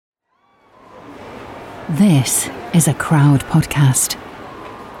This is a Crowd podcast.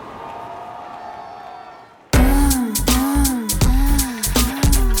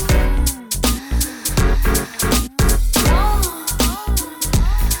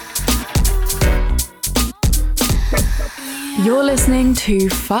 You're listening to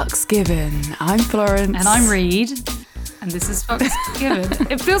Fucks Given. I'm Florence. And I'm Reed. And this is Fucks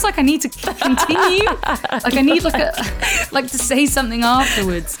Given. It feels like I need to continue. Like I need like to say something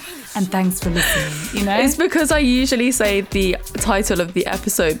afterwards. And thanks for listening, you know? It's because I usually say the title of the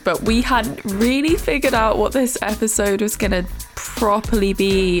episode, but we hadn't really figured out what this episode was going to properly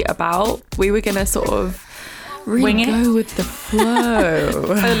be about. We were going to sort of really go with the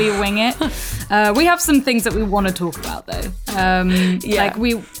flow. Fully wing it. We have some things that we want to talk about, though. Yeah.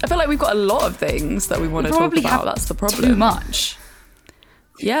 I feel like we've got a lot of things that we want to talk about. That's the problem. Too much.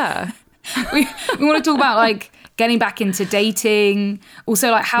 Yeah. we want to talk about, like, getting back into dating, also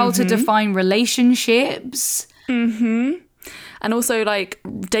like how to define relationships. And also like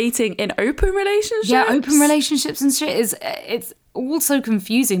dating in open relationships. Yeah, open relationships and shit it's also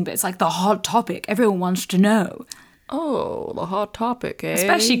confusing, but it's like the hot topic. Everyone wants to know. Oh, the hot topic, eh?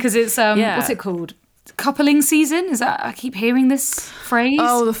 Especially because it's, what's it called? Coupling season? Is that, I keep hearing this phrase.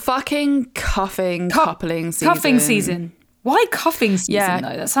 Oh, the fucking coupling season. Cuffing season. Why cuffing season,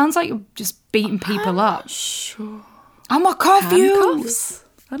 though? That sounds like you're just beating people up. Sure. I'm gonna cuff you.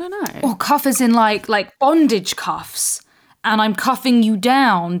 I don't know. Or cuff as in like bondage cuffs. And I'm cuffing you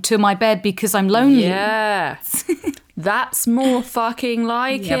down to my bed because I'm lonely. Yeah. That's more fucking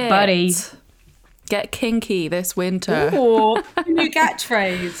like yeah, it. Buddy. Get kinky this winter. Ooh, new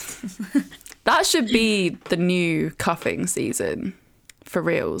catchphrase. That should be the new cuffing season. For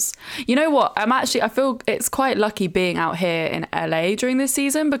reals. You know what? I feel it's quite lucky being out here in LA during this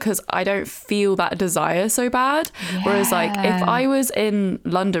season because I don't feel that desire so bad. Yeah. Whereas like if I was in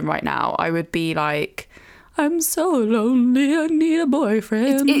London right now, I would be like, I'm so lonely, I need a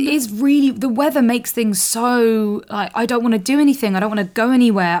boyfriend. It is really, the weather makes things so, like, I don't want to do anything. I don't want to go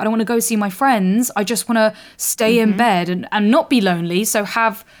anywhere. I don't want to go see my friends. I just want to stay in bed and not be lonely. So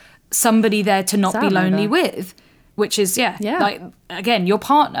have somebody there to not be lonely with. Which is, like, again, your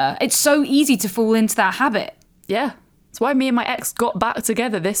partner. It's so easy to fall into that habit. Yeah. That's why me and my ex got back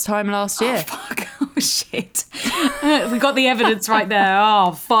together this time last year. Oh, fuck. Oh, shit. We got the evidence right there.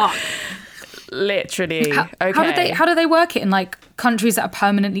 Oh, fuck. Literally. How do they work it in, like, countries that are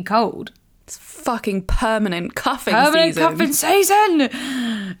permanently cold? It's fucking permanent cuffing season. Cuffing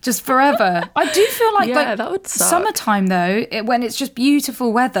season. Just forever. I do feel like, that would suck. Summertime, though, when it's just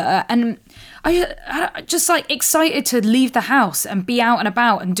beautiful weather and I just like excited to leave the house and be out and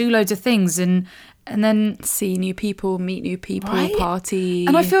about and do loads of things and then see new people, meet new people, right? Party.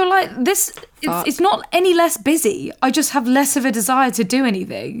 And I feel like it's not any less busy. I just have less of a desire to do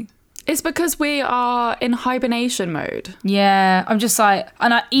anything. It's because we are in hibernation mode. Yeah, I'm just like,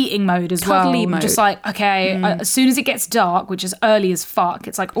 and eating mode as well. Cuddly mode. I'm just like, okay, as soon as it gets dark, which is early as fuck,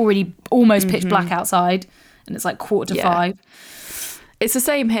 it's like already almost pitch black outside and it's like 4:45. It's the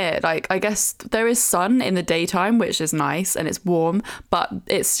same here. Like, I guess there is sun in the daytime, which is nice and it's warm, but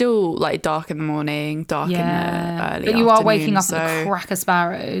it's still like dark in the morning, dark in the early afternoon. But you are waking up at the crack of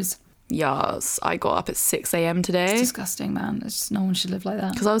sparrows. Yes, I got up at 6 a.m. today. It's disgusting, man. It's just, no one should live like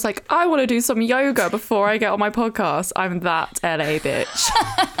that. Because I was like, I want to do some yoga before I get on my podcast. I'm that LA bitch.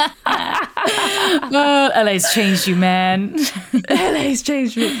 LA's changed you, man. LA's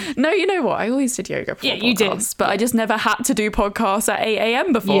changed me. No, you know what? I always did yoga before podcasts, you did. But I just never had to do podcasts at 8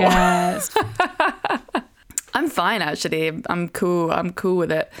 a.m. before. Yes. I'm fine, actually. I'm cool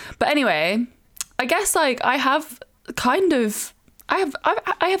with it. But anyway, I guess like I have updates. I have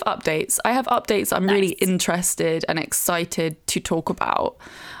updates I'm really interested and excited to talk about.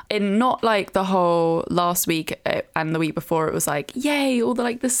 In not like the whole last week and the week before, it was like, yay, all the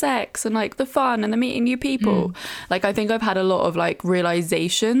like the sex and like the fun and the meeting new people. Like I think I've had a lot of like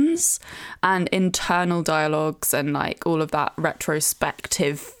realizations and internal dialogues and like all of that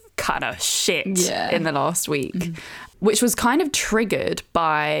retrospective kind of shit in the last week. Which was kind of triggered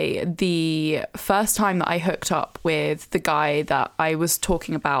by the first time that I hooked up with the guy that I was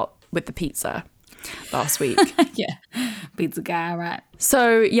talking about with the pizza last week. Yeah, pizza guy, right.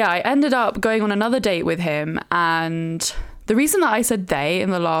 So yeah, I ended up going on another date with him, and the reason that I said they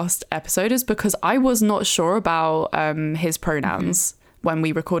in the last episode is because I was not sure about his pronouns. When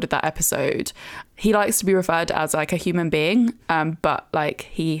we recorded that episode, he likes to be referred to as like a human being, but like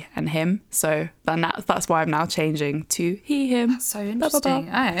he and him. So that's why I'm now changing to he, him. That's so interesting.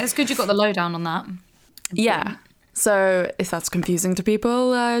 Oh, it's good you got the lowdown on that. Yeah. So if that's confusing to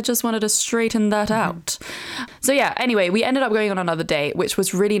people, I just wanted to straighten that out. So yeah, anyway, we ended up going on another date, which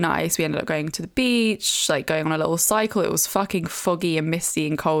was really nice. We ended up going to the beach, like going on a little cycle. It was fucking foggy and misty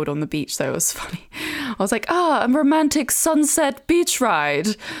and cold on the beach, so it was funny. I was like, a romantic sunset beach ride.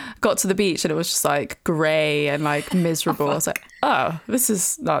 Got to the beach and it was just like grey and like miserable. I was like, oh, this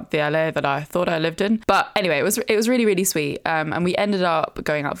is not the LA that I thought I lived in. But anyway, it was really, really sweet. And we ended up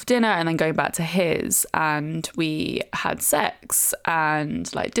going out for dinner and then going back to his, and we had sex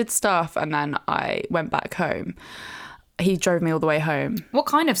and like did stuff, and then I went back home. He drove me all the way home. What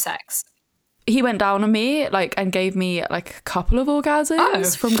kind of sex? He went down on me like and gave me like a couple of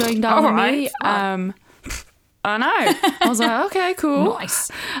orgasms from going down on me. I know. I was like, okay, cool.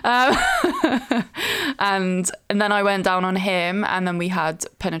 Nice. And then I went down on him, and then we had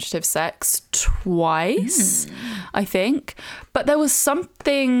penetrative sex twice, I think. But there was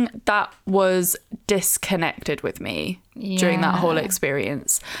something that was disconnected with me during that whole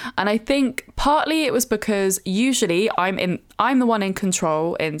experience. And I think partly it was because usually I'm the one in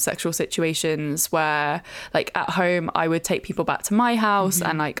control in sexual situations where like at home I would take people back to my house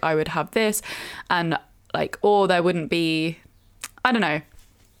and like I would have this, and like, or there wouldn't be, I don't know.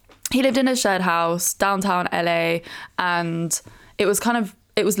 He lived in a shared house, downtown LA, and it was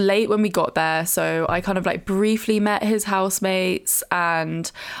late when we got there. So I kind of like briefly met his housemates,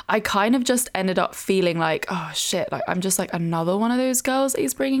 and I kind of just ended up feeling like, oh shit, like I'm just like another one of those girls that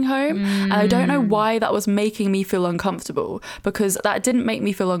he's bringing home. And I don't know why that was making me feel uncomfortable, because that didn't make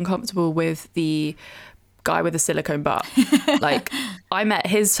me feel uncomfortable with the guy with a silicone butt. Like I met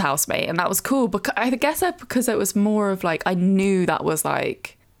his housemate and that was cool, because I guess because it was more of like I knew that was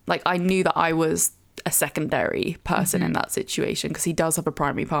like I knew that I was a secondary person in that situation, because he does have a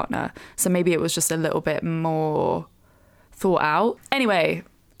primary partner, so maybe it was just a little bit more thought out. Anyway,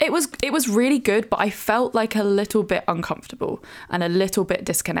 it was really good, but I felt like a little bit uncomfortable and a little bit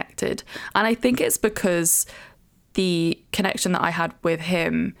disconnected, and I think it's because the connection that I had with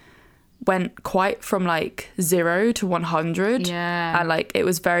him went quite from like 0 to 100. And like it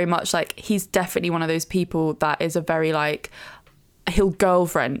was very much like he's definitely one of those people that is a very like, he'll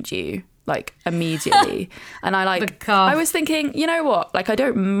girlfriend you like immediately. And I was thinking, you know what, like I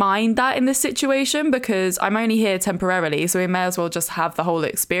don't mind that in this situation, because I'm only here temporarily, so we may as well just have the whole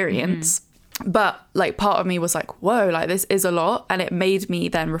experience. But like part of me was like, whoa, like this is a lot. And it made me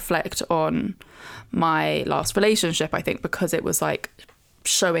then reflect on my last relationship, I think, because it was like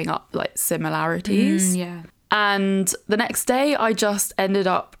showing up like similarities. And the next day I just ended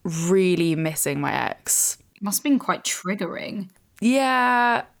up really missing my ex. Must have been quite triggering.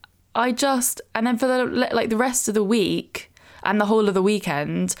 Yeah, and then for the rest of the week and the whole of the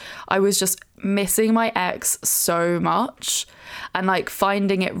weekend, I was just missing my ex so much, and like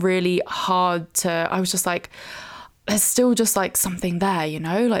finding it really hard I was just like, there's still just like something there, you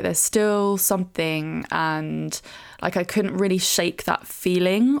know, like there's still something, and like I couldn't really shake that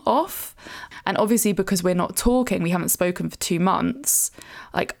feeling off. And obviously because we're not talking, we haven't spoken for 2 months,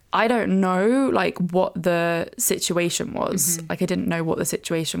 like I don't know like what the situation was. Like I didn't know what the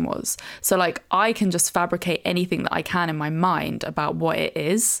situation was, so like I can just fabricate anything that I can in my mind about what it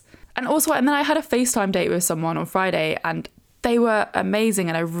is. And then I had a FaceTime date with someone on Friday, and they were amazing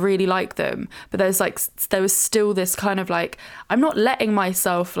and I really liked them, but there was still this kind of like, I'm not letting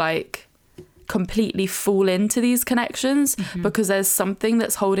myself like completely fall into these connections, because there's something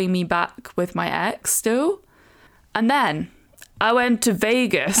that's holding me back with my ex still. And then I went to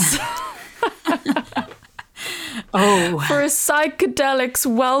Vegas for a psychedelics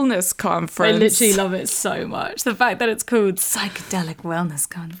wellness conference. I literally love it so much. The fact that it's called Psychedelic Wellness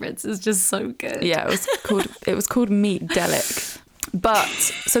Conference is just so good. Yeah, it was called Meet Delic. But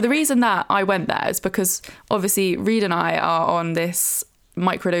so the reason that I went there is because obviously Reed and I are on this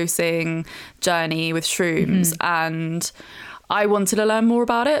microdosing journey with shrooms, and I wanted to learn more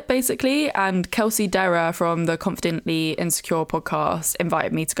about it basically, and Kelsey Dara from the Confidently Insecure podcast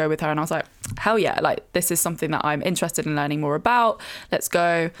invited me to go with her, and I was like, hell yeah, like this is something that I'm interested in learning more about, let's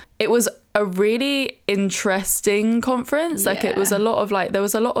go. It was a really interesting conference. Like it was a lot of like, there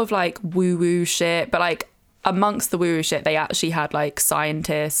was a lot of like woo woo shit, but like amongst the woo shit, they actually had like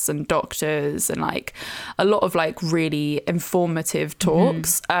scientists and doctors and like a lot of like really informative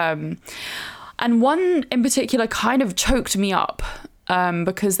talks. And one in particular kind of choked me up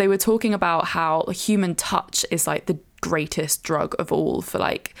because they were talking about how human touch is like greatest drug of all for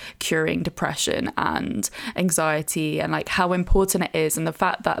like curing depression and anxiety, and like how important it is, and the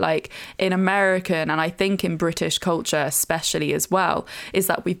fact that like in American, and I think in British culture especially as well, is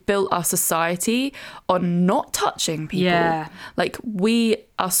that we've built our society on not touching people. Yeah. Like we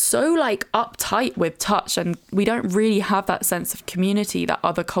are so like uptight with touch, and we don't really have that sense of community that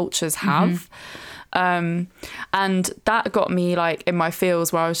other cultures have. And that got me like in my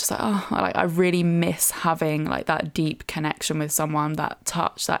feels where I was just like, oh, like I really miss having like that deep connection with someone, that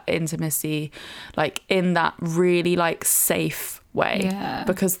touch, that intimacy, like in that really like safe way. Yeah.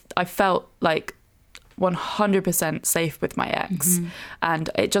 Because I felt like 100% safe with my ex, and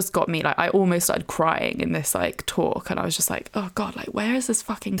it just got me like, I almost started crying in this like talk, and I was just like, oh god, like where is this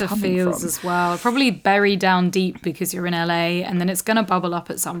fucking The coming feels from? as well. Probably buried down deep because you're in LA, and then it's gonna bubble up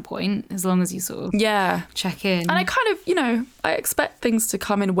at some point as long as you sort of Yeah. check in. And I kind of, you know, I expect things to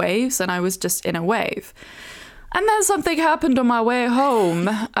come in waves, and I was just in a wave. And then something happened on my way home,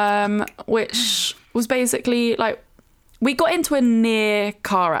 which was basically like, we got into a near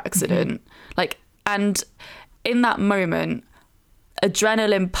car accident. Like, and in that moment,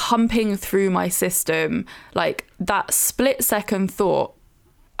 adrenaline pumping through my system, like that split second thought,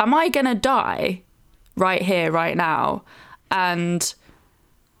 am I gonna die right here, right now? And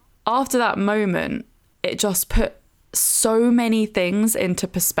after that moment, it just put so many things into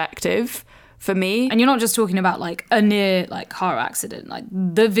perspective for me. And you're not just talking about like a near like car accident. Like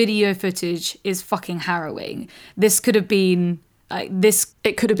the video footage is fucking harrowing. This could have been like this.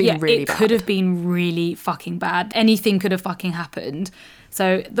 It could have been really it bad. could have been really fucking bad. Anything could have fucking happened.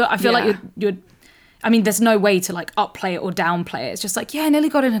 So I feel like you're. I mean, there's no way to like upplay it or downplay it. It's just like, yeah, I nearly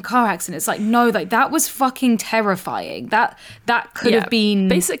got in a car accident. It's like, no, like that was fucking terrifying. That could have been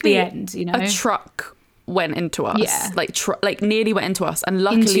basically the end. You know, a truck went into us. Yeah. Like nearly went into us, and Into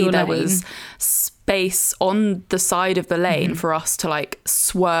luckily your there lane. was space on the side of the lane for us to like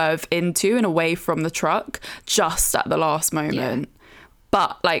swerve into and away from the truck just at the last moment.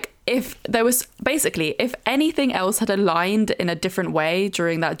 But like, if there was basically, if anything else had aligned in a different way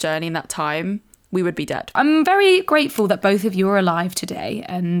during that journey in that time, we would be dead. I'm very grateful that both of you are alive today,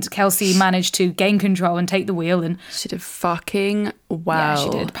 and Kelsey managed to gain control and take the wheel. And She did fucking well. yeah, she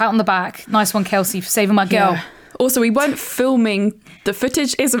did. Pat on the back. Nice one, Kelsey, for saving my girl. Yeah. Also, we weren't filming. The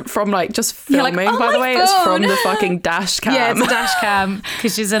footage isn't from like just You're like, filming. "Oh, by the my way, it's from phone." the fucking dash cam. Yeah, it's a dash cam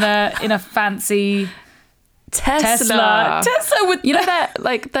because she's in a fancy Tesla with You know,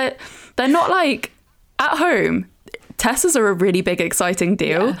 they're not like at home. Teslas are a really big, exciting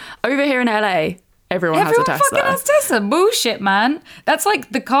deal. Yeah. Over here in LA, everyone has a Tesla. fucking has Tesla. Bullshit, man. That's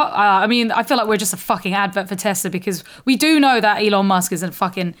like the car. I mean, I feel like we're just a fucking advert for Tesla because we do know that Elon Musk is a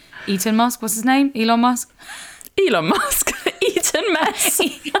fucking Elon Musk. What's his name? Elon Musk. Elon Musk, Eaton mess.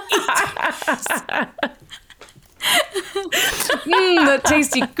 The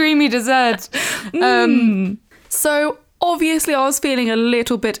tasty, creamy dessert. So obviously, I was feeling a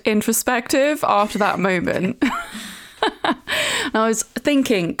little bit introspective after that moment. And I was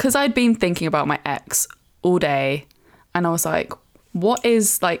thinking, because I'd been thinking about my ex all day, and I was like, what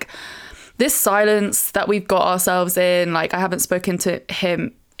is like this silence that we've got ourselves in? Like, I haven't spoken to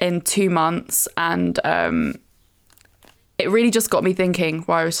him in 2 months, and it really just got me thinking,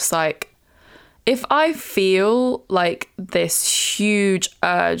 where I was just like, if I feel like this huge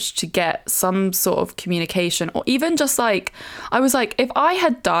urge to get some sort of communication, or even just like, I was like, if I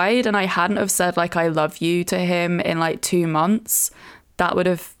had died and I hadn't have said like I love you to him in like 2 months, that would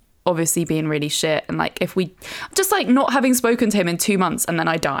have obviously been really shit. And like, if we just like not having spoken to him in 2 months and then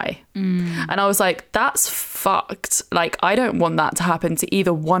I die. And I was like, that's fucked. Like, I don't want that to happen to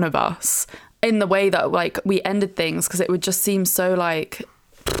either one of us in the way that like we ended things, because it would just seem so like,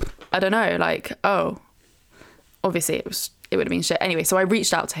 I don't know, like, oh, obviously it would have been shit. Anyway, so I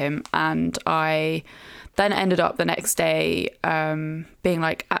reached out to him, and I then ended up the next day being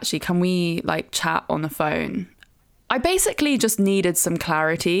like, actually, can we like chat on the phone? I basically just needed some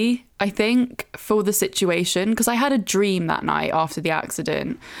clarity, I think, for the situation, because I had a dream that night after the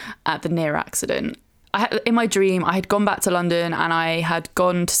accident, at the near accident. In my dream, I had gone back to London, and I had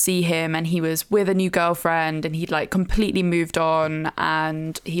gone to see him, and he was with a new girlfriend, and he'd like completely moved on,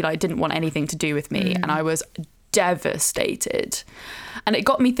 and he like didn't want anything to do with me. And I was devastated. And it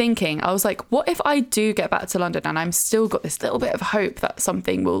got me thinking, I was like, what if I do get back to London and I'm still got this little bit of hope that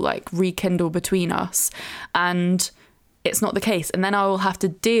something will like rekindle between us, and it's not the case, and then I will have to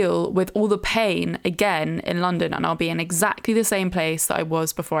deal with all the pain again in London, and I'll be in exactly the same place that I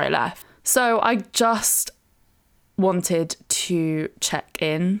was before I left. So I just wanted to check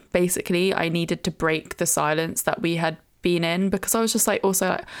in. Basically, I needed to break the silence that we had been in, because I was just like, also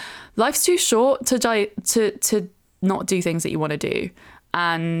like, life's too short to not do things that you want to do.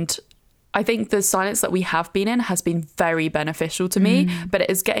 And I think the silence that we have been in has been very beneficial to me, but it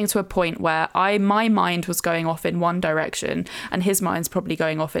is getting to a point where my mind was going off in one direction and his mind's probably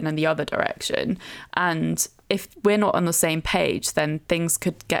going off in the other direction. And if we're not on the same page, then things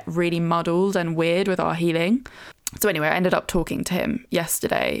could get really muddled and weird with our healing. So anyway, I ended up talking to him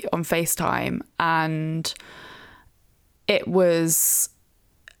yesterday on FaceTime, and it was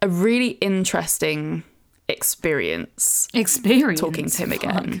a really interesting experience talking to him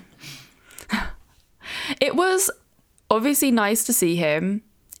again. It was obviously nice to see him.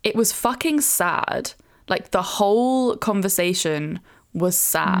 It was fucking sad. Like, the whole conversation was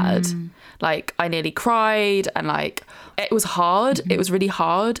sad. Like, I nearly cried, and like, it was hard. It was really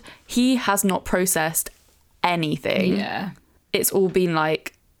hard. He has not processed anything. Yeah. It's all been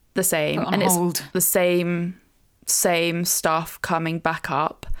like the same, and hold. It's the same stuff coming back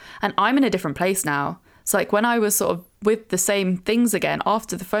up. And I'm in a different place now. It's like when I was sort of with the same things again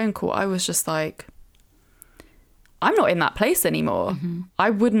after the phone call, I was just like, I'm not in that place anymore.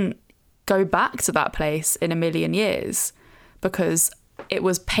 I wouldn't go back to that place in a million years, because it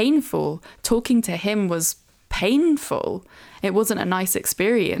was painful. Talking to him was painful. It wasn't a nice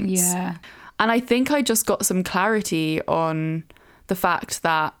experience. Yeah. And I think I just got some clarity on the fact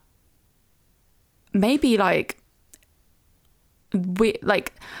that maybe I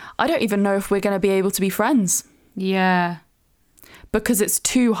don't even know if we're going to be able to be friends. Yeah. Because it's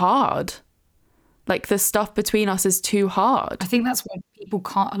too hard. Like, the stuff between us is too hard. I think that's why people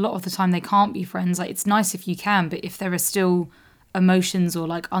can't, a lot of the time they can't be friends. Like, it's nice if you can, but if there are still emotions or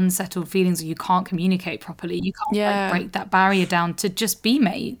like unsettled feelings, or you can't communicate properly, you can't like break that barrier down to just be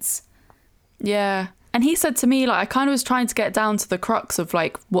mates. Yeah. And he said to me, like, I kind of was trying to get down to the crux of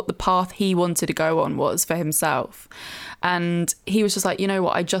like what the path he wanted to go on was for himself. And he was just like, you know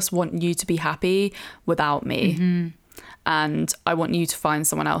what, I just want you to be happy without me. And I want you to find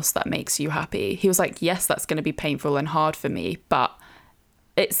someone else that makes you happy. He was like, yes, that's going to be painful and hard for me, but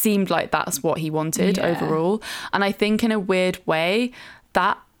it seemed like that's what he wanted overall. And I think in a weird way,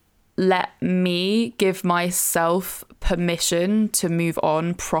 that let me give myself permission to move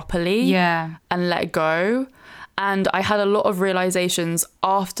on properly and let go. And I had a lot of realizations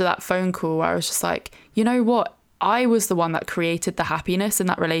after that phone call where I was just like, you know what? I was the one that created the happiness in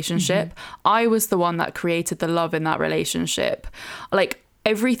that relationship. I was the one that created the love in that relationship. Like,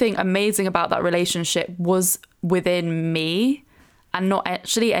 everything amazing about that relationship was within me and not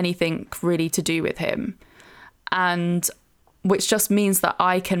actually anything really to do with him. And which just means that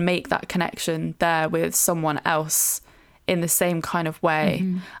I can make that connection there with someone else in the same kind of way.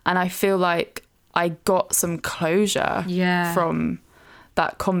 And I feel like I got some closure from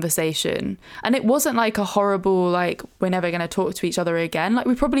that conversation. And it wasn't like a horrible, like, we're never going to talk to each other again. Like,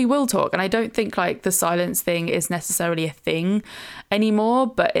 we probably will talk. And I don't think like the silence thing is necessarily a thing anymore,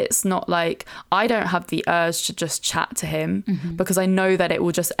 but it's not like, I don't have the urge to just chat to him because I know that it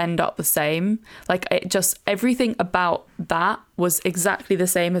will just end up the same. Like, it just, everything about that was exactly the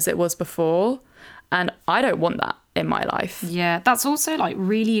same as it was before. And I don't want that in my life. Yeah, that's also like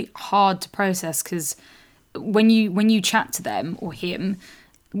really hard to process, because when you chat to them or him,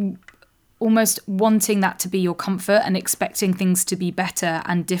 almost wanting that to be your comfort and expecting things to be better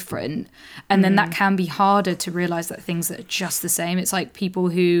and different, and then that can be harder to realize that things that are just the same. It's like people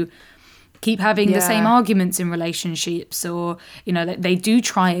who keep having the same arguments in relationships, or you know, they do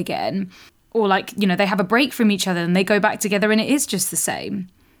try again, or like, you know, they have a break from each other and they go back together and it is just the same.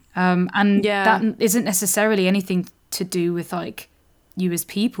 That isn't necessarily anything to do with like you as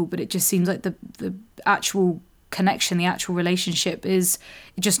people, but it just seems like the actual connection, the actual relationship is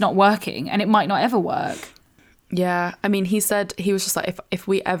just not working, and it might not ever work. Yeah, I mean, he said he was just like, if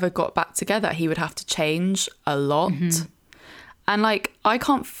we ever got back together, he would have to change a lot. And like, I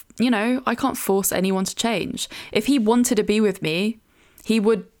can't force anyone to change. If he wanted to be with me, he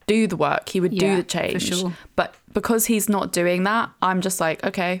would do the work, he would do the change. For sure. But because he's not doing that, I'm just like,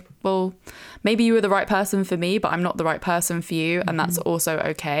 okay, well, maybe you were the right person for me, but I'm not the right person for you, and that's also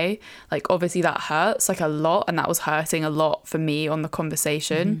okay. Like, obviously that hurts like a lot, and that was hurting a lot for me on the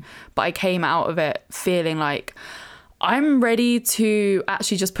conversation, but I came out of it feeling like I'm ready to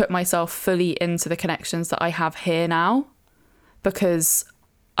actually just put myself fully into the connections that I have here now, because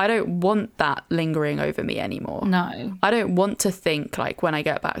I don't want that lingering over me anymore. No. I don't want to think like, when I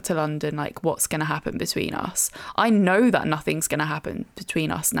get back to London, like, what's going to happen between us. I know that nothing's going to happen between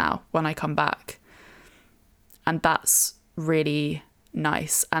us now when I come back. And that's really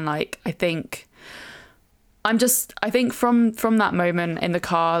nice. And like, I think from that moment in the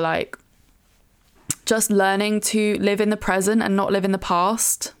car, like, just learning to live in the present and not live in the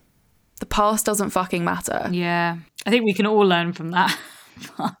past The past doesn't fucking matter. Yeah. I think we can all learn from that.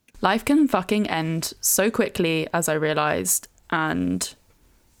 Life can fucking end so quickly, as I realised, and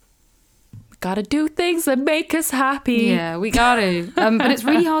we gotta do things that make us happy. Yeah, we gotta. But it's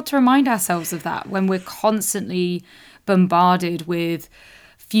really hard to remind ourselves of that when we're constantly bombarded with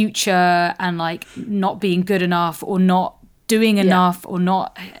future and like not being good enough or not doing enough or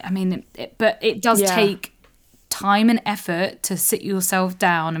not. I mean, but it does take time and effort to sit yourself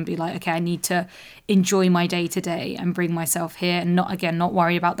down and be like, okay, I need to enjoy my day to day and bring myself here and not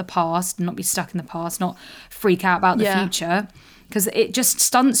worry about the past, not be stuck in the past, not freak out about the future, because it just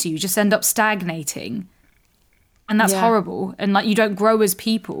stunts you. You just end up stagnating, and that's horrible. And like, you don't grow as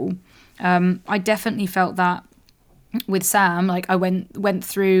people. I definitely felt that with Sam. Like, I went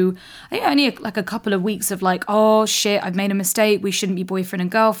through, I think only like a couple of weeks of like, oh shit, I've made a mistake, we shouldn't be boyfriend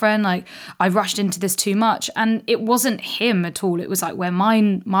and girlfriend, like I rushed into this too much. And it wasn't him at all, it was like where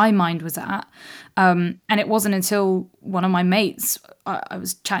my mind was at. And it wasn't until one of my mates, I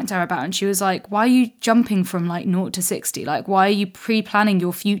was chatting to her about, and she was like, why are you jumping from like 0 to 60? Like, why are you pre-planning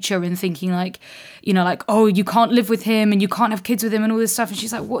your future and thinking like, you know, like, oh, you can't live with him and you can't have kids with him and all this stuff? And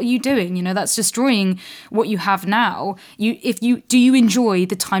she's like, what are you doing? You know, that's destroying what you have now. Do you enjoy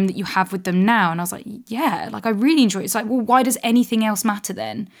the time that you have with them now? And I was like, yeah, like I really enjoy it. It's like, well, why does anything else matter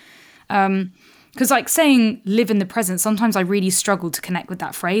then? Because like saying live in the present, sometimes I really struggle to connect with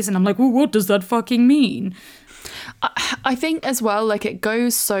that phrase. And I'm like, well, what does that fucking mean? I think as well, like it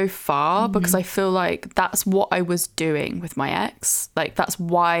goes so far because I feel like that's what I was doing with my ex. Like that's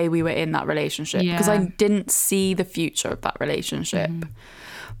why we were in that relationship, because I didn't see the future of that relationship.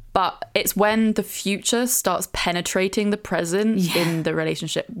 But it's when the future starts penetrating the present in the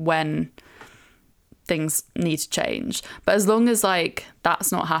relationship when things need to change. But as long as like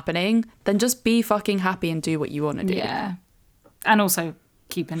that's not happening, then just be fucking happy and do what you want to do. Yeah. And also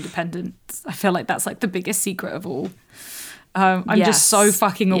keep independent. I feel like that's like the biggest secret of all. I'm just so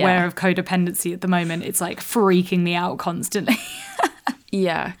fucking aware of codependency at the moment. It's like freaking me out constantly.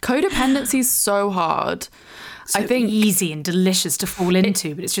 Codependency is so hard. So I think easy and delicious to fall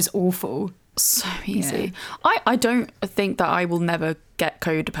into, but it's just awful. So easy. I don't think that I will never get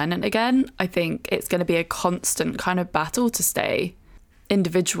codependent again. I think it's going to be a constant kind of battle to stay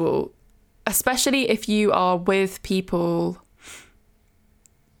individual, especially if you are with people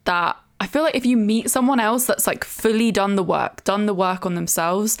that I feel like if you meet someone else that's like fully done the work on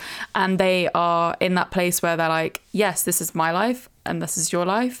themselves, and they are in that place where they're like, yes, this is my life and this is your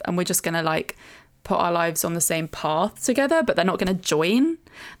life, and we're just going to like put our lives on the same path together, but they're not going to join.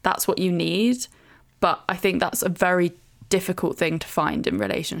 That's what you need. But I think that's a very difficult thing to find in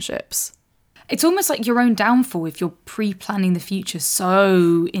relationships. It's almost like your own downfall if you're pre-planning the future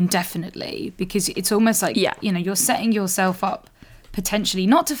so indefinitely, because it's almost like, you know, you're setting yourself up potentially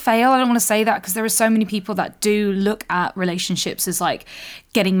not to fail. I don't want to say that, because there are so many people that do look at relationships as like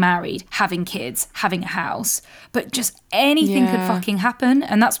getting married, having kids, having a house, but just anything could fucking happen.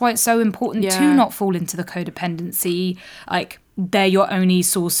 And that's why it's so important to not fall into the codependency, like they're your only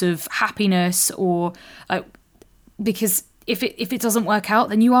source of happiness, or like, because if it doesn't work out,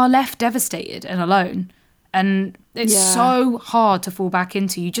 then you are left devastated and alone. And it's so hard to fall back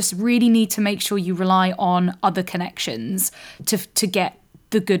into. You just really need to make sure you rely on other connections to get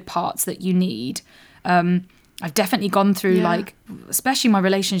the good parts that you need. I've definitely gone through like, especially my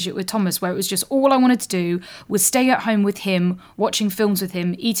relationship with Thomas, where it was just all I wanted to do was stay at home with him, watching films with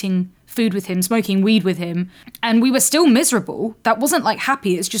him, eating food with him, smoking weed with him. And we were still miserable. That wasn't like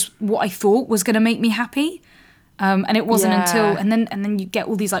happy. It's just what I thought was going to make me happy. And it wasn't until, and then you get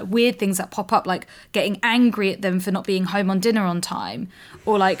all these like weird things that pop up, like getting angry at them for not being home on dinner on time,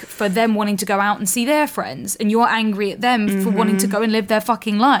 or like for them wanting to go out and see their friends, and you're angry at them for wanting to go and live their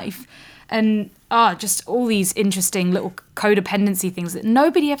fucking life. And just all these interesting little codependency things that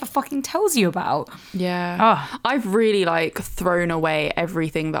nobody ever fucking tells you about. Yeah. I've really like thrown away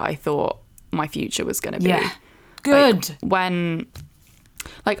everything that I thought my future was going to be. Yeah. Good. Like, when...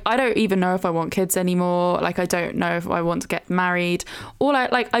 Like, I don't even know if I want kids anymore. Like, I don't know if I want to get married. Or,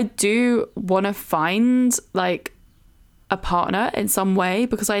 I do want to find, like, a partner in some way,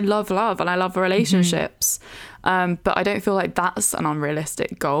 because I love and I love relationships. But I don't feel like that's an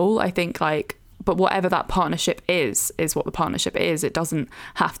unrealistic goal. I think, like, but whatever that partnership is what the partnership is. It doesn't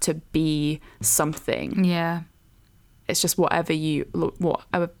have to be something. Yeah. It's just whatever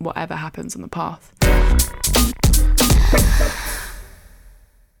happens on the path.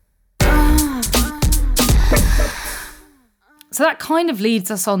 So that kind of leads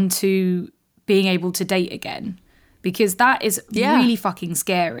us on to being able to date again, because that is really fucking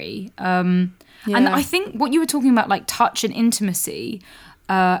scary. And I think what you were talking about, like touch and intimacy,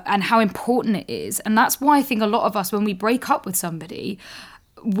 and how important it is. And that's why I think a lot of us, when we break up with somebody,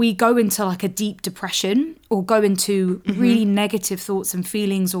 we go into like a deep depression or go into really negative thoughts and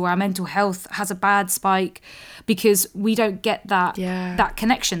feelings, or our mental health has a bad spike because we don't get that that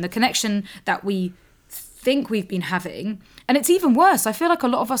connection, the connection that we think we've been having. And it's even worse. I feel like a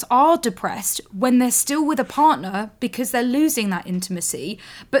lot of us are depressed when they're still with a partner because they're losing that intimacy,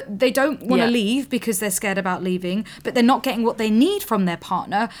 but they don't want to leave because they're scared about leaving, but they're not getting what they need from their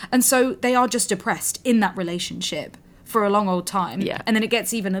partner. And so they are just depressed in that relationship for a long old time. And then it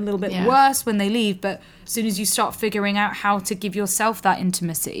gets even a little bit worse when they leave. But as soon as you start figuring out how to give yourself that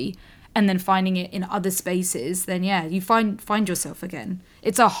intimacy and then finding it in other spaces, then you find yourself again.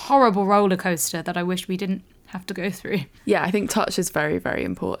 It's a horrible roller coaster that I wish we didn't have to go through. Yeah, I think touch is very, very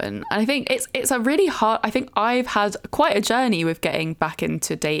important. And I think it's a really hard, I think I've had quite a journey with getting back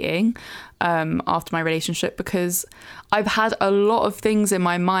into dating after my relationship, because I've had a lot of things in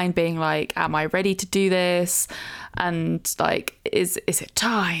my mind being like, am I ready to do this? And like, is it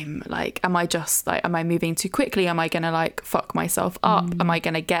time? Like, am I moving too quickly? Am I gonna like fuck myself up? Am I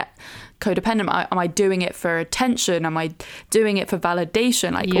gonna get codependent? Am I doing it for attention? Am I doing it for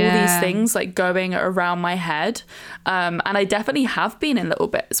validation? Like all these things like going around my head. And I definitely have been in little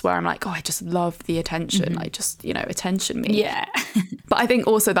bits where I'm like, oh, I just love the attention. Like just, attention me. Yeah. But I think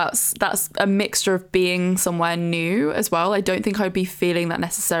also that's a mixture of being somewhere new as well. I don't think I'd be feeling that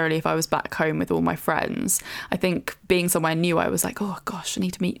necessarily if I was back home with all my friends. I think being somewhere new, I was like, oh gosh, I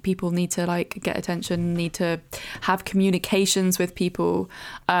need to meet people, need to like get attention, need to have communications with people.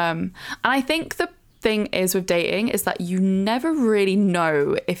 And I think the thing is with dating is that you never really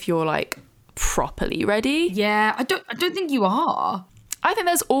know if you're like properly ready. Yeah, I don't think you are. I think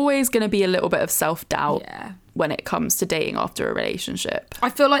there's always going to be a little bit of self-doubt when it comes to dating after a relationship. I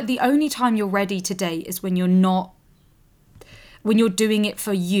feel like the only time you're ready to date is when you're doing it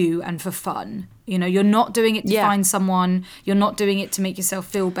for you and for fun. You're not doing it to find someone. You're not doing it to make yourself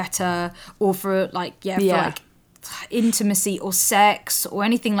feel better or for like intimacy or sex or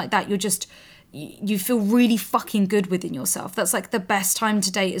anything like that. You feel really fucking good within yourself. That's like the best time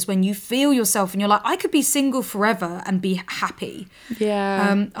to date, is when you feel yourself and you're like, I could be single forever and be happy.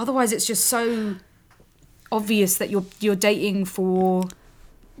 Yeah. Otherwise it's just so obvious that you're dating for,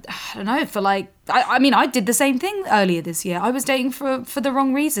 I don't know, for like, I mean, I did the same thing earlier this year. I was dating for the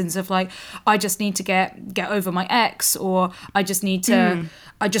wrong reasons of like, I just need to get over my ex, or I just need to,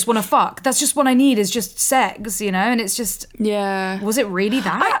 I just want to fuck. That's just what I need, is just sex, and it's just, was it really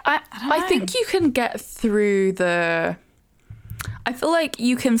that? I think you can get through I feel like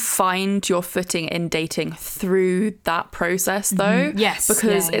you can find your footing in dating through that process though. Yes.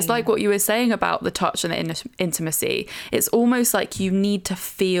 Because it's like what you were saying about the touch and the intimacy. It's almost like you need to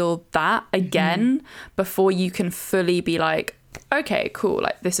feel that again before you can fully be like, okay, cool.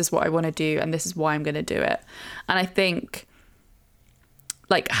 Like this is what I want to do and this is why I'm going to do it. And I think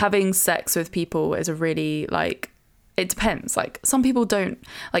like having sex with people is a really like, it depends. Like some people don't,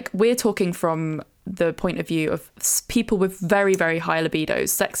 like we're talking from the point of view of people with very, very high libidos.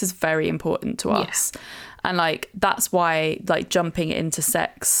 Sex is very important to us. And like that's why like jumping into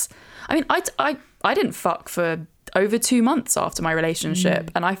sex, I mean I didn't fuck for over 2 months after my relationship,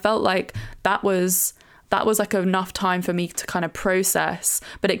 and I felt like that was like enough time for me to kind of process.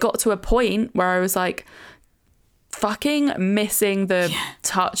 But it got to a point where I was like fucking missing the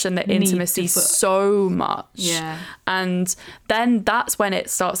touch and the intimacy so much. And then that's when it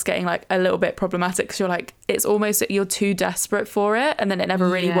starts getting like a little bit problematic, because you're like, it's almost like you're too desperate for it and then it never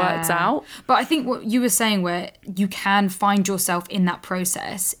really works out. But I think what you were saying, where you can find yourself in that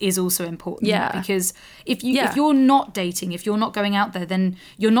process, is also important. Because if you're not dating, if you're not going out there, then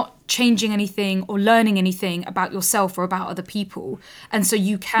you're not changing anything or learning anything about yourself or about other people. And so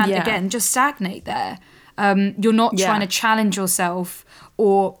you can again just stagnate there. You're not trying to challenge yourself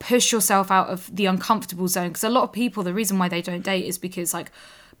or push yourself out of the uncomfortable zone. Because a lot of people, the reason why they don't date is because like,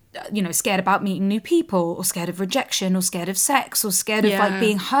 scared about meeting new people, or scared of rejection, or scared of sex, or scared of like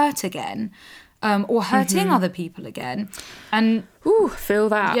being hurt again, or hurting other people again. And feel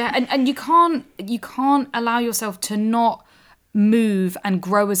that. And you can't allow yourself to not move and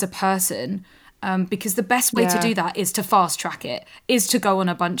grow as a person. Because the best way to do that is to fast track it, is to go on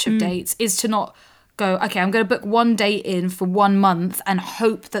a bunch of dates, is to not go, okay, I'm going to book one date in for 1 month and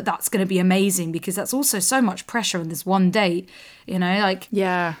hope that that's going to be amazing, because that's also so much pressure on this one date, like,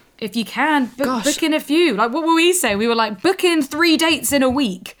 if you can, book in a few. Like, what were we saying? We were like, book in 3 dates in a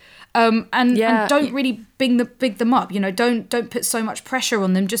week. And don't really big them up, don't put so much pressure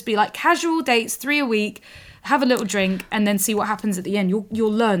on them. Just be like, casual dates, 3 a week, have a little drink, and then see what happens at the end.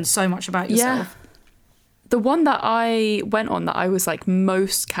 You'll learn so much about yourself. the one that I went on that I was like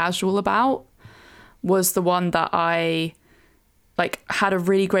most casual about was the one that I like had a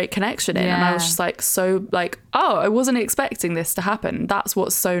really great connection in. And I was just like, so like, oh, I wasn't expecting this to happen. That's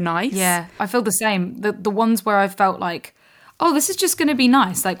what's so nice. Yeah, I feel the same. The ones where I felt like, oh, this is just going to be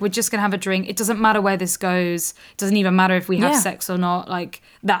nice. Like, we're just going to have a drink. It doesn't matter where this goes. It doesn't even matter if we have sex or not. Like,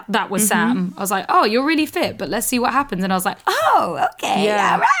 that was Sam. I was like, oh, you're really fit, but let's see what happens. And I was like, oh, okay,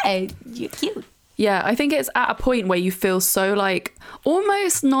 all right. You're cute. Yeah, I think it's at a point where you feel so like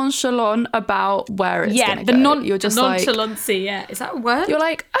almost nonchalant about where it's going to go. You're just nonchalancy, is that a word? You're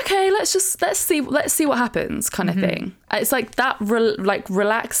like, okay, let's see what happens, kind of thing. It's like that,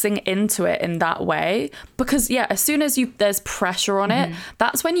 relaxing into it in that way, because as soon as there's pressure on it,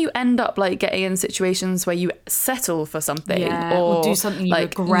 that's when you end up like getting in situations where you settle for something or do something you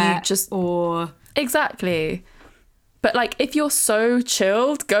like regret, or exactly. But like, if you're so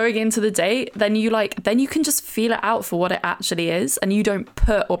chilled going into the date, then you can just feel it out for what it actually is, and you don't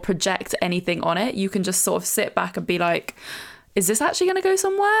put or project anything on it. You can just sort of sit back and be like, is this actually going to go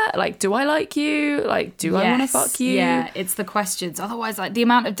somewhere? Like, do I like you? Like, do I want to fuck you? Yeah, it's the questions. Otherwise, like the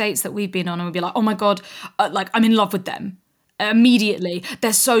amount of dates that we've been on and we'd be like, oh my God, like I'm in love with them. Immediately,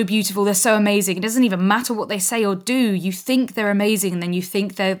 they're so beautiful, they're so amazing. It doesn't even matter what they say or do. You think they're amazing, and then you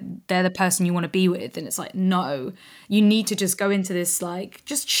think they're the person you want to be with, and it's like, no, you need to just go into this like,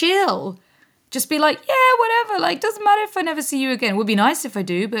 just chill, just be like, yeah, whatever, like doesn't matter if I never see you again. It would be nice if I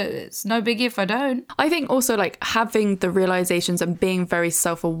do, but it's no biggie if I don't. I think also like having the realizations and being very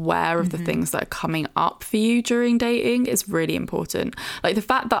self-aware of the things that are coming up for you during dating is really important. Like the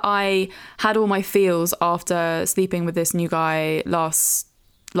fact that I had all my feels after sleeping with this new guy last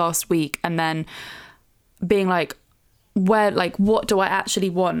week, and then being like, what do I actually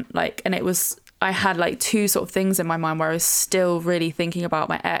want? Like, and I had like two sort of things in my mind where I was still really thinking about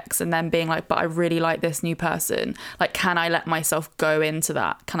my ex, and then being like, but I really like this new person. Like, can I let myself go into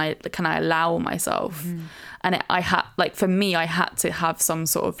that? Can I allow myself? And for me, I had to have some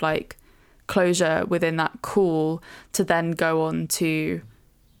sort of like closure within that call to then go on to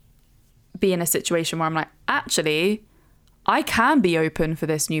be in a situation where I'm like, actually, I can be open for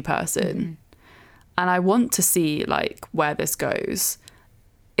this new person. And I want to see like where this goes.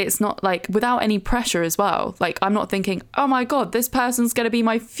 It's not like without any pressure as well. Like, I'm not thinking, oh my God, this person's going to be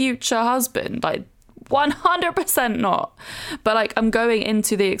my future husband. Like 100% not. But like, I'm going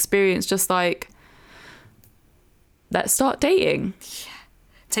into the experience just like, let's start dating.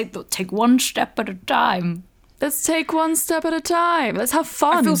 Take one step at a time. Let's take one step at a time. Let's have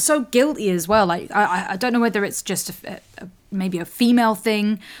fun. I feel so guilty as well. Like, I don't know whether it's just maybe a female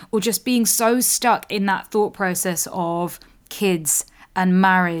thing, or just being so stuck in that thought process of kids and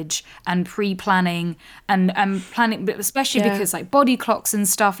marriage and pre-planning and planning, especially because like body clocks and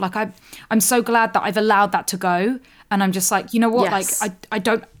stuff. Like I'm so glad that I've allowed that to go, and I'm just like, you know what? Yes. Like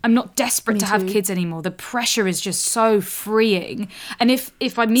I'm not desperate to have kids anymore. The pressure is just so freeing. And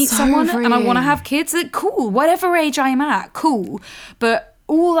if I meet someone and I want to have kids, then cool. Whatever age I'm at, cool. But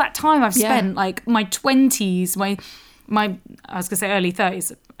all that time I've spent, like my 20s, my I was gonna say early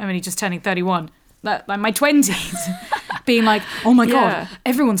 30s. I'm only just turning 31. Like my 20s. Being like, oh my God,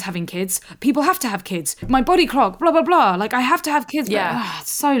 everyone's having kids. People have to have kids. My body clock, blah, blah, blah. Like, I have to have kids. Yeah. But,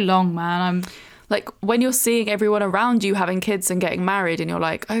 it's so long, man. Like, when you're seeing everyone around you having kids and getting married, and you're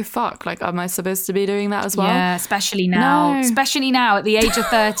like, oh, fuck, like, am I supposed to be doing that as well? Yeah, especially now. No. Especially now at the age of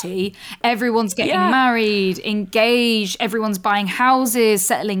 30, everyone's getting married, engaged, everyone's buying houses,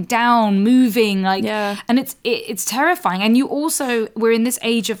 settling down, moving. Like, and it's terrifying. And we're in this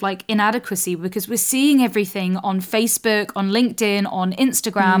age of, like, inadequacy, because we're seeing everything on Facebook, on LinkedIn, on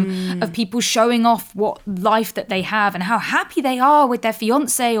Instagram, of people showing off what life that they have and how happy they are with their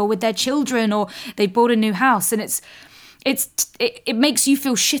fiance or with their children, or they bought a new house, and it makes you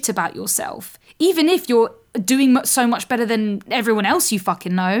feel shit about yourself, even if you're doing so much better than everyone else you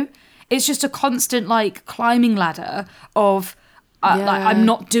fucking know. It's just a constant like climbing ladder of like I'm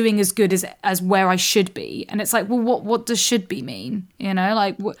not doing as good as where I should be, and it's like, well, what does should be mean? You know,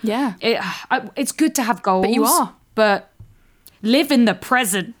 like it's good to have goals, but you are, but live in the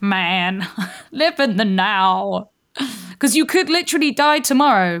present, man. Live in the now. Because you could literally die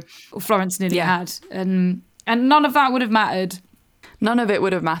tomorrow. Florence nearly had. And none of that would have mattered. None of it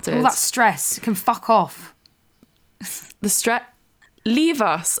would have mattered. All that stress can fuck off. The stress. Leave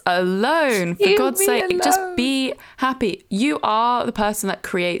us alone. For God's sake. Alone. Just be happy. You are the person that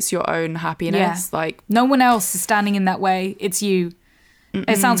creates your own happiness. Yeah. Like, no one else is standing in that way. It's you.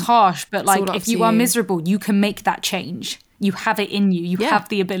 It sounds harsh, but like, if you are miserable, you can make that change. You have it in you. You have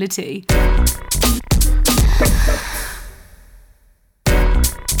the ability.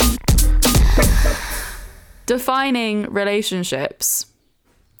 defining relationships.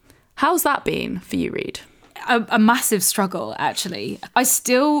 How's that been for you, Reed? A massive struggle, actually. I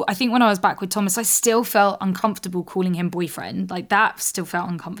think when I was back with Thomas, I still felt uncomfortable calling him boyfriend. Like, that still felt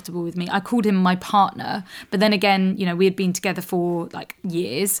uncomfortable with me. I called him my partner, but then again, you know, we had been together for like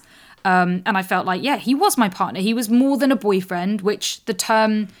years. And I felt like, yeah, he was my partner. He was more than a boyfriend, which the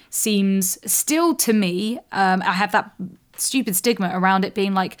term seems still to me. I have that stupid stigma around it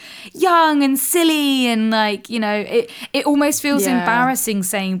being like young and silly, and like, you know, it almost feels embarrassing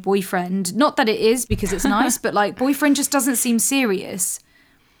saying boyfriend. Not that it is, because it's nice, but like boyfriend just doesn't seem serious.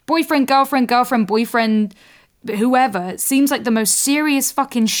 Boyfriend, girlfriend, boyfriend, whoever, it seems like the most serious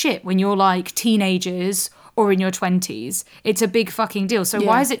fucking shit when you're like teenagers or in your 20s. It's a big fucking deal. So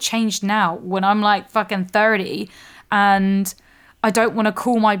why has it changed now when I'm like fucking 30 and I don't want to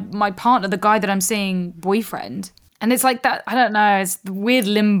call my partner, the guy that I'm seeing, boyfriend? And it's like that, I don't know, it's the weird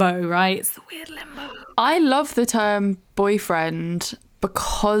limbo, right? It's the weird limbo. I love the term boyfriend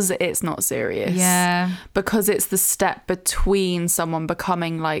because it's not serious. Yeah. Because it's the step between someone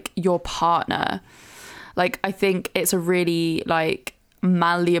becoming like your partner. Like, I think it's a really like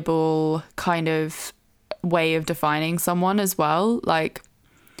malleable kind of way of defining someone as well. Like,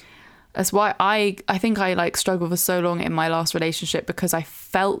 that's why I think I like struggled for so long in my last relationship, because I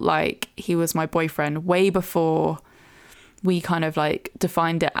felt like he was my boyfriend way before we kind of like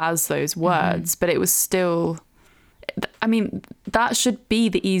defined it as those words. But it was still, I mean, that should be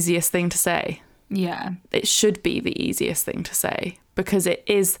the easiest thing to say. Yeah. It should be the easiest thing to say, because it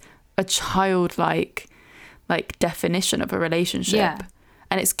is a childlike like definition of a relationship. Yeah.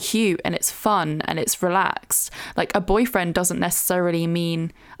 And it's cute and it's fun and it's relaxed. Like, a boyfriend doesn't necessarily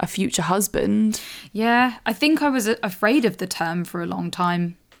mean a future husband. Yeah, I think I was afraid of the term for a long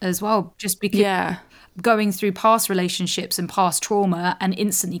time as well, just because going through past relationships and past trauma and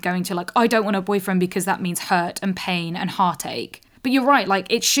instantly going to like, I don't want a boyfriend because that means hurt and pain and heartache. But you're right, like,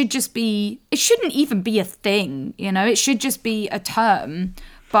 it shouldn't even be a thing, you know? It should just be a term.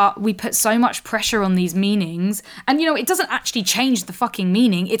 But we put so much pressure on these meanings. And, you know, it doesn't actually change the fucking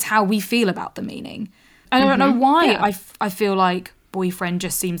meaning. It's how we feel about the meaning. And I don't know why I feel like boyfriend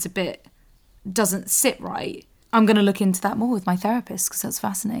just seems doesn't sit right. I'm going to look into that more with my therapist, because that's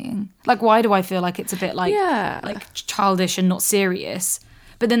fascinating. Like, why do I feel like it's a bit like childish and not serious?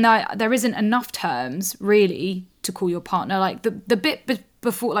 But then there isn't enough terms, really, to call your partner. Like, the bit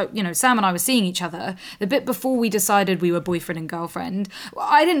before, like, you know, Sam and I were seeing each other, the bit before we decided we were boyfriend and girlfriend,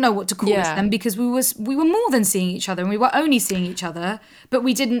 I didn't know what to call them, because we were more than seeing each other, and we were only seeing each other, but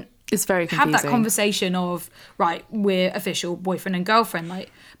we didn't It's very confusing. have that conversation of, right, we're official boyfriend and girlfriend.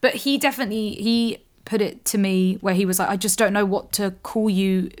 Like, but he put it to me where he was like, I just don't know what to call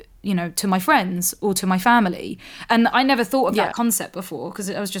you, you know, to my friends or to my family. And I never thought of that concept before, because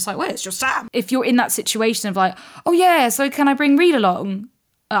I was just like, well, it's just Sam. If you're in that situation of like, oh yeah, so can I bring Reed along?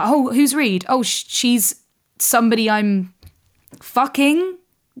 Oh, who's Reed? Oh, she's somebody I'm fucking,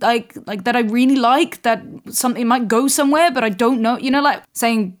 like that I really like, that something might go somewhere, but I don't know. You know, like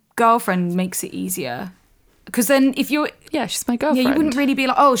saying girlfriend makes it easier. Because then if you're... Yeah, she's my girlfriend. Yeah, you wouldn't really be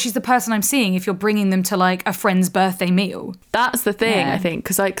like, oh, she's the person I'm seeing, if you're bringing them to like a friend's birthday meal. That's the thing, I think.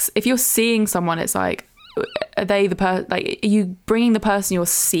 Because like, if you're seeing someone, it's like, are they the person? Like, are you bringing the person you're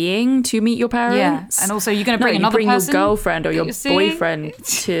seeing to meet your parents? Yeah, and also you're going to bring another person. You bring your girlfriend or your boyfriend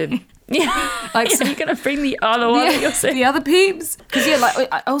to... Yeah, like, so you're gonna bring the other one that you're seeing. The other peeps. Because like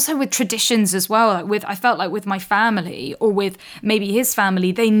also with traditions as well. Like I felt like with my family, or with maybe his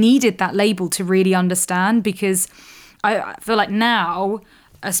family, they needed that label to really understand. Because I feel like now,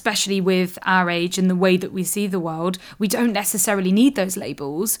 especially with our age and the way that we see the world, we don't necessarily need those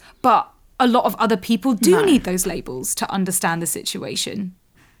labels, but a lot of other people do need those labels to understand the situation.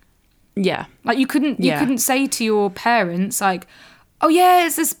 Yeah, like you couldn't say to your parents like, oh yeah,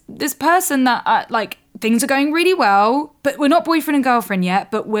 it's this person that like things are going really well, but we're not boyfriend and girlfriend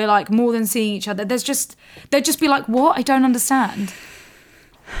yet, but we're like more than seeing each other. They'd just be like, what? I don't understand.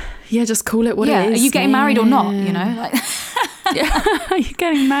 Yeah, just call it what it is. Are you getting married or not? You know, like. Yeah, are you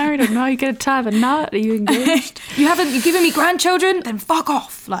getting married or not? Are you going to have a nut? Are you engaged? You're giving me grandchildren? Then fuck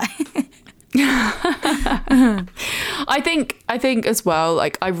off. Like. I think as well,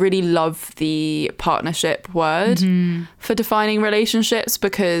 like, I really love the partnership word for defining relationships,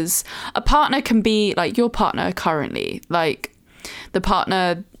 because a partner can be like your partner currently, like the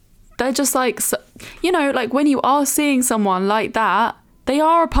partner, they're just like, you know, like when you are seeing someone like that, they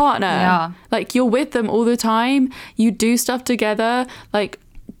are a partner. Yeah. Like, you're with them all the time, you do stuff together, like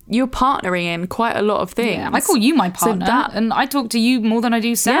you're partnering in quite a lot of things. Yeah, I call you my partner, and I talk to you more than I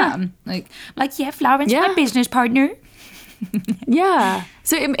do Sam. Yeah. Like yeah, Florence, my business partner. Yeah.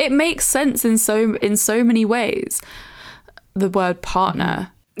 So it makes sense in so many ways. The word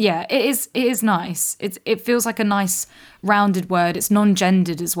partner. Yeah, it is nice. It feels like a nice rounded word. It's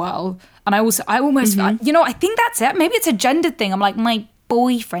non-gendered as well. And I almost I think that's it. Maybe it's a gendered thing. I'm like, my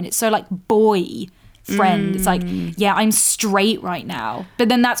boyfriend. It's so like boy friend. It's like, yeah, I'm straight right now. But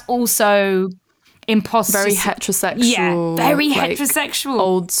then that's also imposter. Very heterosexual. Yeah, very like, heterosexual.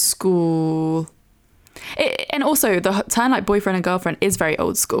 Old school. And also the term like boyfriend and girlfriend is very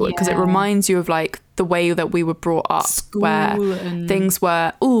old school because it reminds you of like the way that we were brought up, School where and... things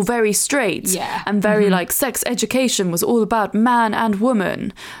were very straight, and very like sex education was all about man and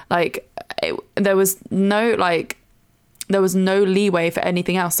woman. Like there was no leeway for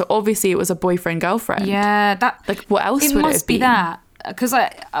anything else. So obviously it was a boyfriend girlfriend. Yeah, that like what else it would must it be be? that. Because I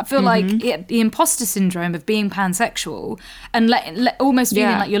feel like the imposter syndrome of being pansexual and almost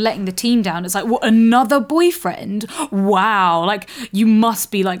feeling like you're letting the team down. It's like, what, another boyfriend? Wow. Like, you must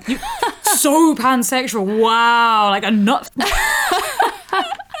be like, so pansexual. Wow. Like, a nut.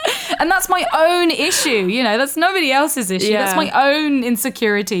 And that's my own issue. You know, that's nobody else's issue. Yeah. That's my own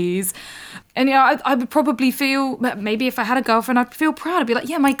insecurities. And, you know, I would probably feel, maybe if I had a girlfriend, I'd feel proud. I'd be like,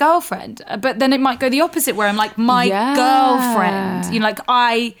 yeah, my girlfriend. But then it might go the opposite where I'm like, my girlfriend. You know,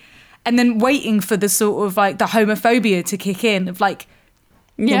 like and then waiting for the sort of like the homophobia to kick in of like,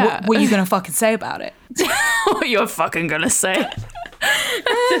 what are you going to fucking say about it? What you're fucking going to say?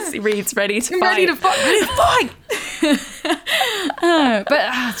 Just reads ready to fight. Ready to fight. But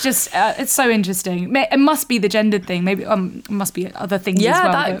it's just, it's so interesting. It must be the gendered thing. Maybe it must be other things as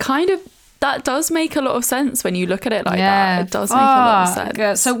well. That does make a lot of sense when you look at it like that. It does make a lot of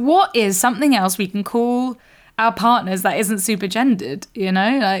sense. So what is something else we can call our partners that isn't super gendered, you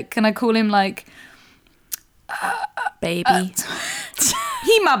know? Like, can I call him like... baby.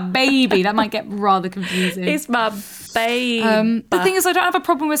 He my baby. That might get rather confusing. He's my baby. The thing is, I don't have a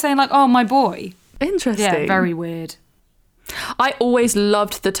problem with saying like, oh, my boy. Interesting. Yeah, very weird. I always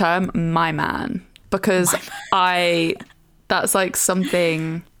loved the term my man because that's like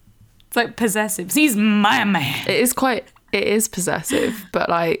something... It's like possessive. He's my man. It is possessive, but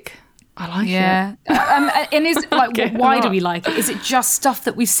like, I like it. Yeah. And is like, why do we like it? Is it just stuff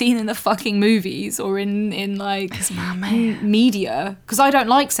that we've seen in the fucking movies or in like media? Because I don't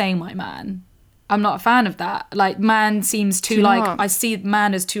like saying my man. I'm not a fan of that. Like, man seems too like, I see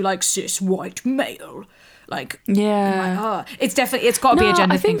man as too like cis white male. Like, yeah. It's definitely, it's got to be a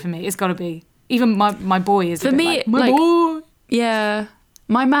gender thing for me. It's got to be. Even my boy is for me, my boy. Yeah.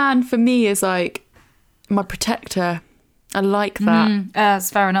 My man for me is like my protector. I like that. That's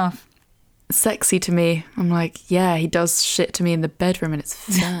fair enough. Sexy to me. I'm like, yeah, he does shit to me in the bedroom and it's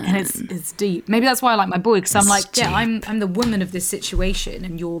fun. And it's deep. Maybe that's why I like my boy, because I'm like, yeah, I'm the woman of this situation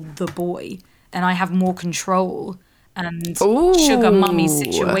and you're the boy. And I have more control and sugar mummy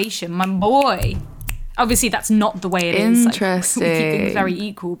situation. My boy. Obviously, that's not the way it is. Interesting. Like, we keep things very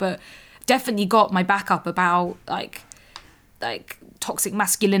equal, but definitely got my backup about like toxic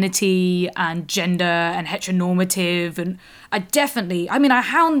masculinity and gender and heteronormative. And I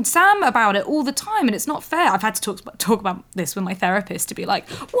hound Sam about it all the time, and it's not fair. I've had to talk about this with my therapist to be like,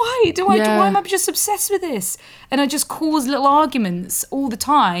 why am I just obsessed with this? And I just cause little arguments all the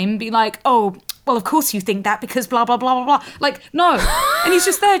time, be like, oh, well, of course you think that because blah, blah, blah, blah, blah. Like, no. And he's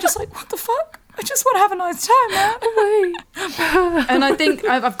just there just like, what the fuck? I just want to have a nice time, man. And I think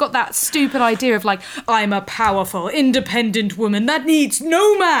I've got that stupid idea of like, I'm a powerful, independent woman that needs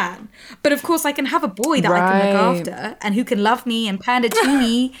no man. But of course I can have a boy that I can look after and who can love me and pander to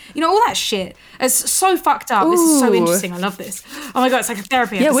me. You know, all that shit. It's so fucked up. This is so interesting. I love this. Oh my God, it's like a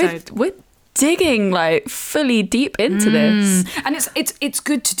therapy episode. We're digging like fully deep into this. And it's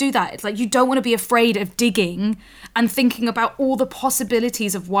good to do that. It's like you don't want to be afraid of digging and thinking about all the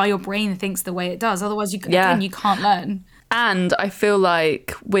possibilities of why your brain thinks the way it does. Otherwise, you can't learn. And I feel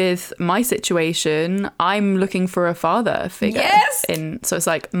like with my situation, I'm looking for a father figure. Yes! So it's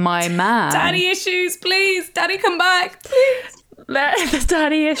like my man. Daddy issues, please. Daddy, come back, please. Let the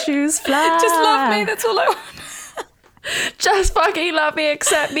daddy issues fly. Just love me. That's all I want. Just fucking love me,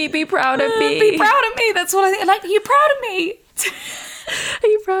 accept me, be proud of me. Be proud of me. That's what I think. Like, are you proud of me? Are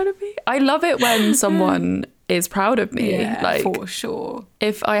you proud of me? I love it when someone is proud of me. Yeah, like, for sure.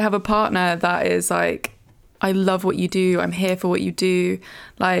 If I have a partner that is like, I love what you do, I'm here for what you do,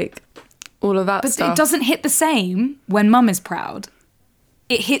 like all of that stuff. But it doesn't hit the same when mum is proud.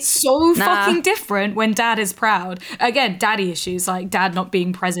 It hits so fucking different when dad is proud. Again, daddy issues, like dad not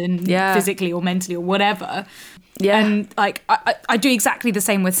being present physically or mentally or whatever. Yeah. And like I do exactly the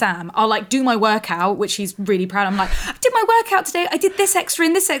same with Sam. I'll like do my workout, which he's really proud of. I'm like, I did my my workout today. I did this extra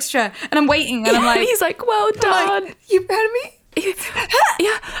and this extra. And I'm waiting and I'm like... And he's like, well done. Like, you heard me?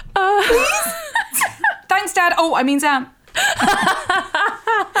 Yeah. Please? Thanks, Dad. Oh, I mean Sam.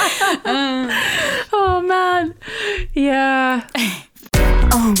 Oh, man. Yeah.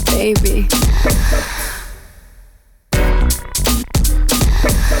 Oh, baby.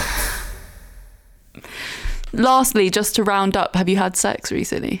 Lastly, just to round up, have you had sex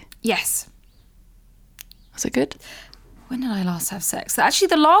recently? Yes. Was it good? When did I last have sex? Actually,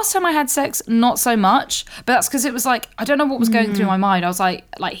 the last time I had sex, not so much. But that's because it was like, I don't know what was going through my mind. I was like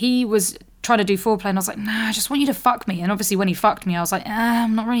he was trying to do foreplay and I was like, nah, I just want you to fuck me. And obviously when he fucked me, I was like,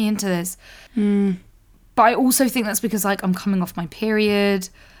 I'm not really into this. But I also think that's because like I'm coming off my period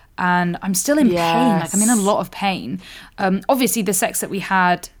and I'm still in pain. Like I'm in a lot of pain. Obviously the sex that we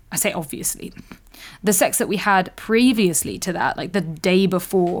had, I say obviously, the sex that we had previously to that, like the day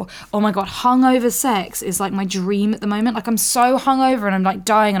before, oh my God, hungover sex is like my dream at the moment. Like I'm so hungover and I'm like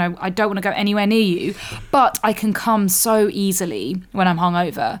dying and I don't want to go anywhere near you, but I can come so easily when I'm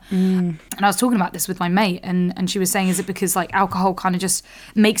hungover. And I was talking about this with my mate and she was saying, is it because like alcohol kind of just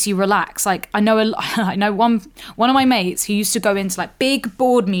makes you relax? Like I know one of my mates who used to go into like big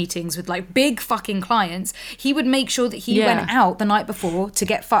board meetings with like big fucking clients. He would make sure that he went out the night before to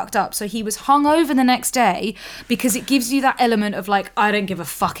get fucked up. So he was hungover the next day because it gives you that element of like, I don't give a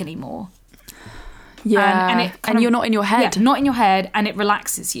fuck anymore. Yeah. And you're not in your head. Yeah, not in your head, and it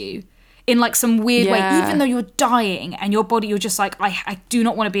relaxes you in like some weird way. Even though you're dying and your body, you're just like, I do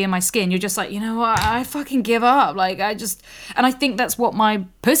not want to be in my skin. You're just like, you know what? I fucking give up. Like and I think that's what my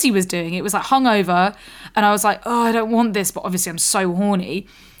pussy was doing. It was like hungover and I was like, oh, I don't want this. But obviously I'm so horny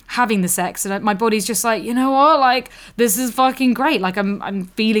having the sex and my body's just like, you know what, like this is fucking great. Like I'm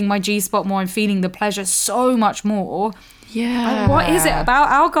feeling my G-spot more, I'm feeling the pleasure so much more. Like, what is it about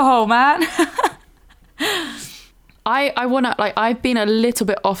alcohol, man? I want to, like, I've been a little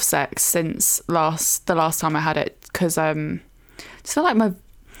bit off sex since the last time I had it because I just feel like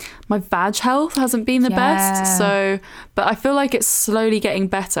my vag health hasn't been the best. So, but I feel like it's slowly getting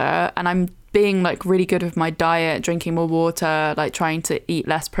better and I'm being like really good with my diet, drinking more water, like trying to eat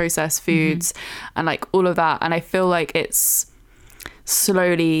less processed foods and like all of that. And I feel like it's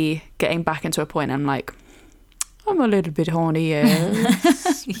slowly getting back into a point. I'm like, I'm a little bit horny,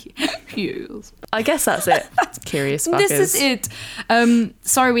 yes. I guess that's it. Curious fuckers. This is it.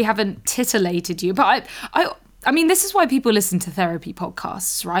 Sorry we haven't titillated you, but I mean, this is why people listen to therapy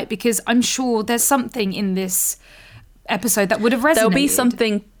podcasts, right? Because I'm sure there's something in this episode that would have resonated. There'll be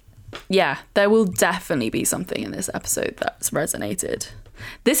something. Yeah, there will definitely be something in this episode that's resonated.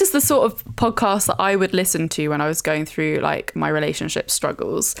 This is the sort of podcast that I would listen to when I was going through like my relationship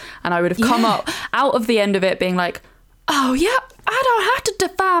struggles, and I would have come up out of the end of it being like, oh yeah, I don't have to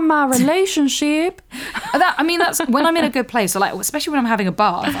define my relationship. That's when I'm in a good place. So like, especially when I'm having a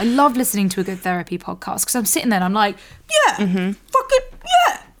bath, I love listening to a good therapy podcast because I'm sitting there and I'm like, fucking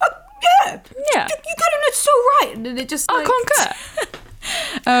yeah, you got it so right, and it just like, I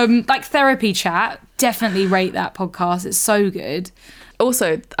concur. Like therapy chat, definitely rate that podcast. It's so good.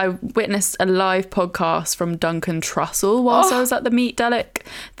 Also, I witnessed a live podcast from Duncan Trussell whilst I was at the Meet Delic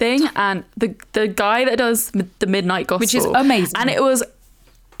thing, and the guy that does the Midnight Gospel, which is amazing, and it was,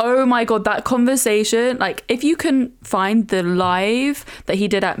 oh my God, that conversation, like if you can find the live that he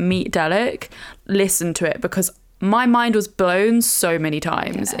did at Meet Delic, listen to it because my mind was blown so many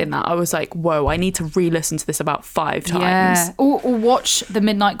times in that. I was like, whoa, I need to re-listen to this about 5 times. Yeah. Or watch The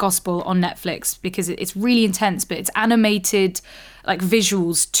Midnight Gospel on Netflix because it's really intense, but it's animated like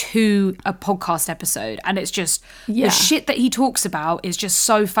visuals to a podcast episode. And it's just, the shit that he talks about is just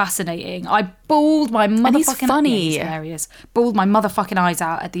so fascinating. I bawled my motherfucking... And he's funny. He's hilarious. Bawled my motherfucking eyes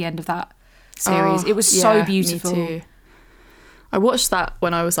out at the end of that series. It was so beautiful. Me too. I watched that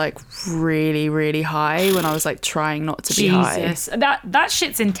when I was like really, really high, when I was like trying not to be high. Jesus. That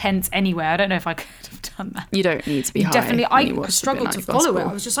shit's intense anyway. I don't know if I could have done that. You don't need to be high. Definitely. I struggled to follow it.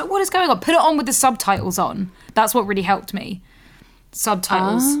 I was just like, what is going on? Put it on with the subtitles on. That's what really helped me.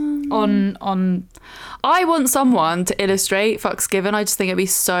 Subtitles on. I want someone to illustrate Fucks Given. I just think it'd be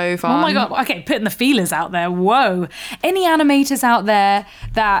so fun. Oh my God. Okay, putting the feelers out there. Whoa. Any animators out there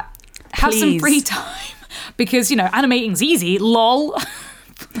that have some free time? Because, you know, animating's easy, lol.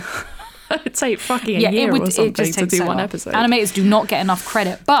 It'd take fucking a year or something to do one episode. Animators do not get enough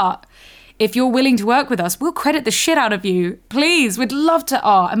credit, but if you're willing to work with us, we'll credit the shit out of you. Please, we'd love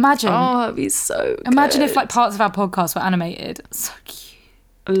to. Imagine. Oh, it'd be so good. Imagine if like parts of our podcast were animated. So cute.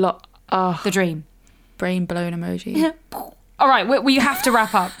 A lot. The dream. Brain blown emoji. All right, we have to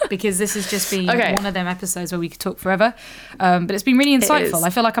wrap up because this has just been one of them episodes where we could talk forever. But it's been really insightful. I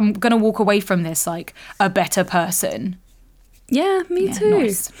feel like I'm going to walk away from this like a better person. Yeah, me Yeah, too.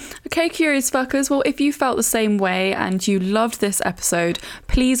 nice. Okay, curious fuckers. Well, if you felt the same way and you loved this episode,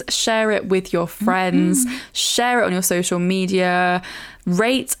 please share it with your friends, share it on your social media,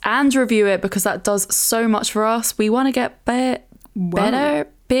 rate and review it, because that does so much for us. We want to get better,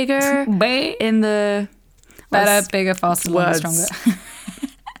 bigger in the... Better, bigger, faster, longer, words. stronger.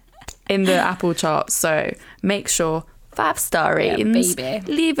 in the Apple charts. So make sure 5-star ratings. baby.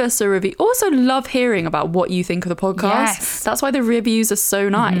 Leave us a review. Also love hearing about what you think of the podcast. Yes. That's why the reviews are so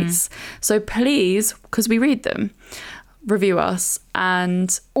nice. So please, because we read them, review us.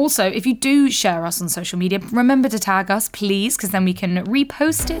 And Also, if you do share us on social media, remember to tag us, please, because then we can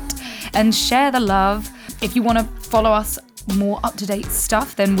repost it and share the love. If you want to follow us more up-to-date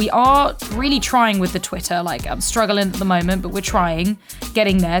stuff, then we are really trying with the Twitter. Like, I'm struggling at the moment, but we're trying,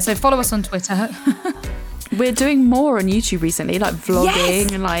 getting there. So follow us on Twitter. we're doing more on YouTube recently, like vlogging,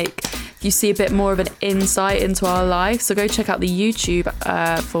 Yes. and like you see a bit more of an insight into our life. So go check out the YouTube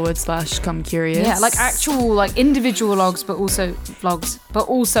 /Come Curious. Yeah, like actual, like individual vlogs, but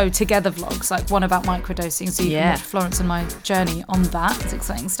also together vlogs, like one about microdosing. So you can watch Florence and my journey on that. It's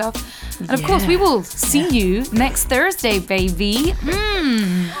exciting stuff. And of course, we will see you next Thursday, baby.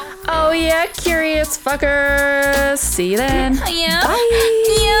 Oh yeah, curious fuckers. See you then. Yeah.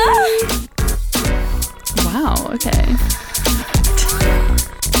 Bye. Yeah. Wow, okay.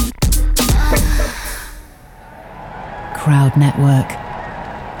 Crowd Network,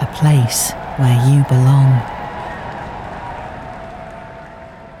 a place where you belong.